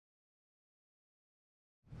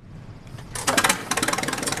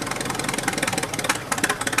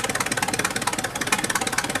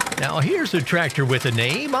Now here's a tractor with a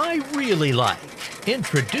name I really like.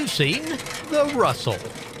 Introducing the Russell.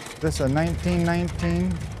 This is a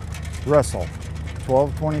 1919 Russell.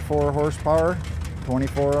 1224 horsepower,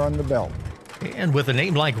 24 on the belt. And with a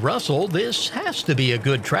name like Russell, this has to be a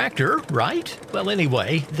good tractor, right? Well,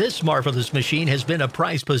 anyway, this marvelous machine has been a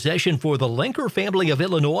prized possession for the Linker family of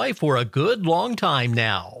Illinois for a good long time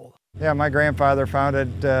now. Yeah, my grandfather found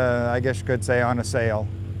it, I guess you could say, on a sale,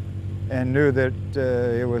 and knew that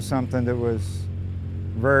it was something that was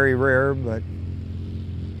very rare, but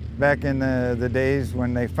back in the days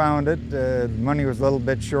when they found it, money was a little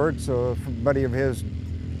bit short, so a buddy of his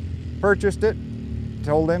purchased it,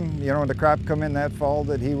 told him, you know, the crop come in that fall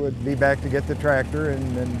that he would be back to get the tractor,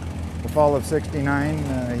 and in the fall of '69,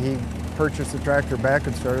 he purchased the tractor back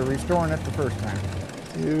and started restoring it the first time.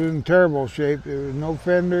 It was in terrible shape. There was no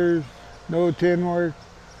fenders, no tin work,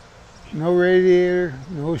 no radiator,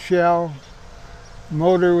 no shell.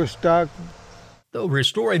 Motor was stuck. Though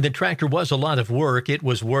restoring the tractor was a lot of work, it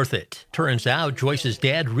was worth it. Turns out Joyce's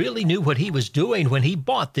dad really knew what he was doing when he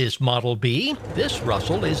bought this Model B. This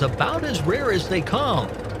Russell is about as rare as they come.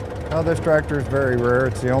 Well, this tractor is very rare.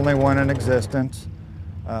 It's the only one in existence.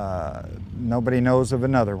 Nobody knows of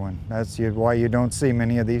another one. That's why you don't see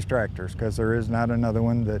many of these tractors, because there is not another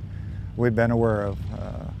one that we've been aware of.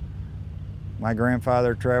 My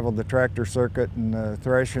grandfather traveled the tractor circuit and the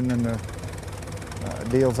threshing and the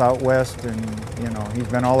deals out west, and you know, he's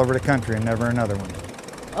been all over the country and never another one.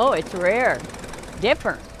 Oh, it's rare,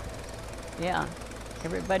 different. Yeah,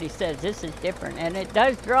 everybody says this is different, and it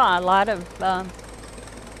does draw a lot of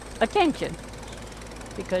attention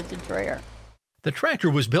because it's rare. The tractor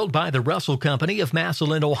was built by the Russell Company of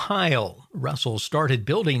Massillon, Ohio. Russell started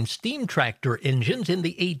building steam tractor engines in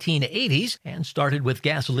the 1880s and started with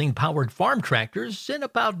gasoline-powered farm tractors in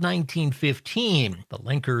about 1915. The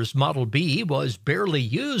Linker's Model B was barely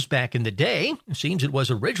used back in the day. It seems it was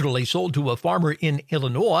originally sold to a farmer in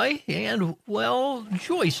Illinois, and, well,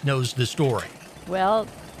 Joyce knows the story. Well,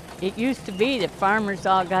 it used to be that farmers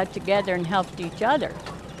all got together and helped each other.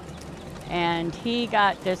 And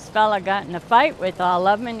this fella got in a fight with all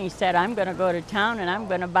of them, and he said, I'm going to go to town and I'm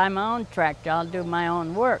going to buy my own tractor. I'll do my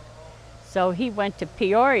own work. So he went to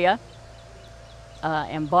Peoria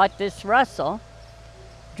and bought this Russell,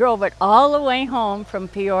 drove it all the way home from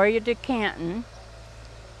Peoria to Canton,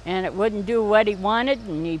 and it wouldn't do what he wanted,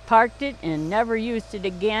 and he parked it and never used it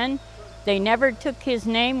again. They never took his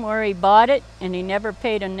name where he bought it, and he never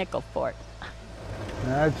paid a nickel for it.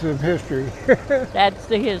 That's the history. That's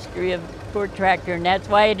the history of poor tractor, and that's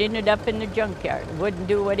why it ended up in the junkyard. It wouldn't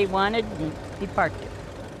do what he wanted, and he parked it.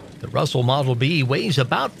 The Russell Model B weighs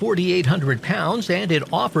about 4,800 pounds, and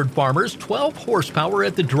it offered farmers 12 horsepower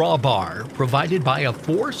at the drawbar, provided by a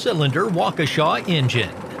 4-cylinder Waukesha engine.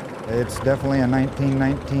 It's definitely a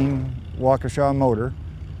 1919 Waukesha motor.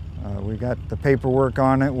 We got the paperwork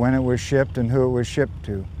on it, when it was shipped and who it was shipped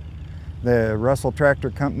to. The Russell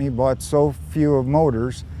Tractor Company bought so few of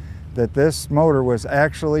motors that this motor was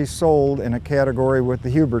actually sold in a category with the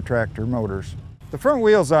Huber tractor motors. The front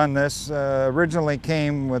wheels on this originally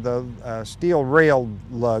came with a steel rail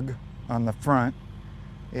lug on the front.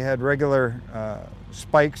 It had regular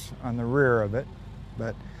spikes on the rear of it,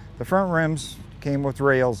 but the front rims came with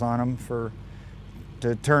rails on them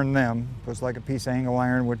to turn them. It was like a piece of angle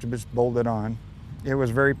iron which was bolted on. It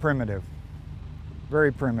was very primitive,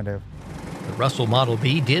 very primitive. The Russell Model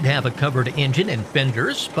B did have a covered engine and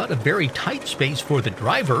fenders, but a very tight space for the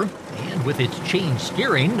driver. And with its chain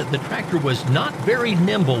steering, the tractor was not very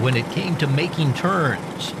nimble when it came to making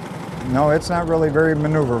turns. No, it's not really very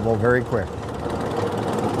maneuverable very quick.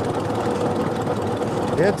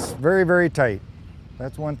 It's very, very tight.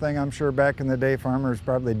 That's one thing I'm sure back in the day farmers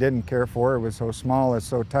probably didn't care for. It was so small, it's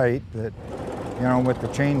so tight that, you know, with the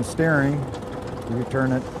chain steering, you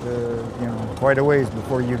turn it, you know, quite a ways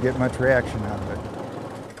before you get much reaction out of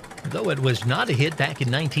it. Though it was not a hit back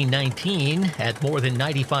in 1919, at more than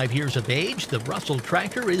 95 years of age, the Russell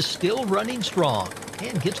tractor is still running strong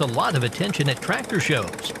and gets a lot of attention at tractor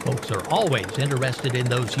shows. Folks are always interested in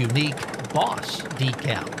those unique Boss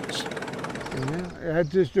decals. Yeah, it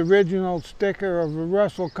had this original sticker of the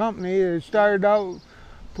Russell Company. They started out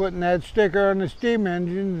putting that sticker on the steam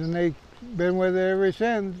engines, and they've been with it ever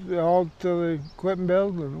since, all till they quit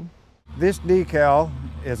building them. This decal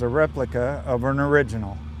is a replica of an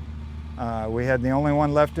original. We had the only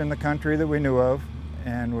one left in the country that we knew of,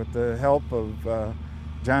 and with the help of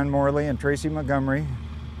John Morley and Tracy Montgomery,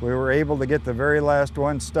 we were able to get the very last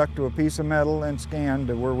one stuck to a piece of metal and scanned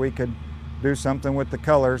to where we could do something with the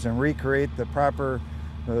colors and recreate the proper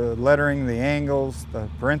lettering, the angles, the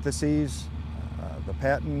parentheses, the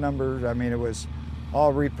patent numbers. I mean, it was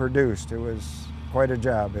all reproduced. It was quite a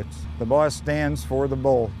job. The boss stands for the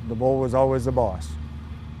bull. The bull was always the boss.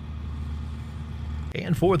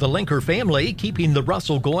 And for the Linker family, keeping the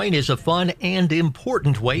Russell going is a fun and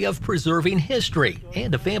important way of preserving history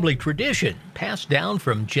and a family tradition passed down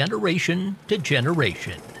from generation to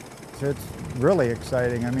generation. It's really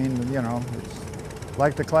exciting. I mean, you know, it's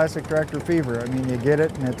like the classic tractor fever. I mean, you get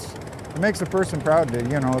it, and it makes a person proud to,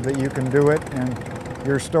 you know, that you can do it, and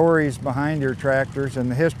your stories behind your tractors and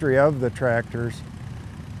the history of the tractors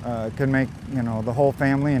can make, you know, the whole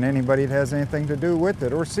family and anybody that has anything to do with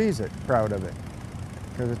it or sees it proud of it.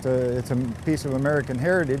 Because it's a piece of American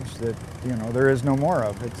heritage that, you know, there is no more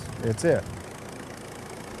of. It's it.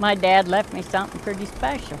 My dad left me something pretty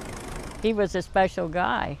special. He was a special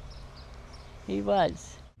guy. He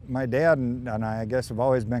was. My dad and I guess, have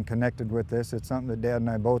always been connected with this. It's something that Dad and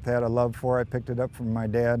I both had a love for. I picked it up from my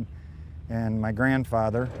dad and my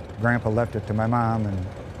grandfather. Grandpa left it to my mom, and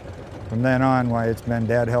from then on, why, it's been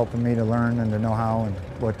Dad helping me to learn and to know how and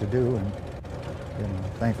what to do. And, you know,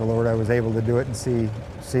 thank the Lord I was able to do it and see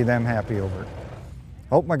them happy over it.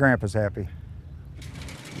 Hope my grandpa's happy.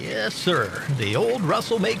 Yes, sir. The old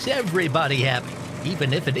Russell makes everybody happy,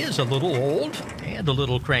 even if it is a little old and a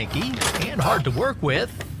little cranky and hard to work with.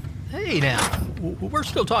 Hey now, we're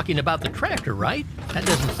still talking about the tractor, right? That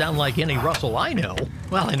doesn't sound like any Russell I know.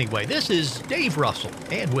 Well, anyway, this is Dave Russell,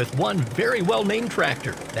 and with one very well-named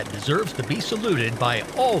tractor that deserves to be saluted by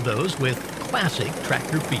all those with classic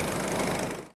tractor feet.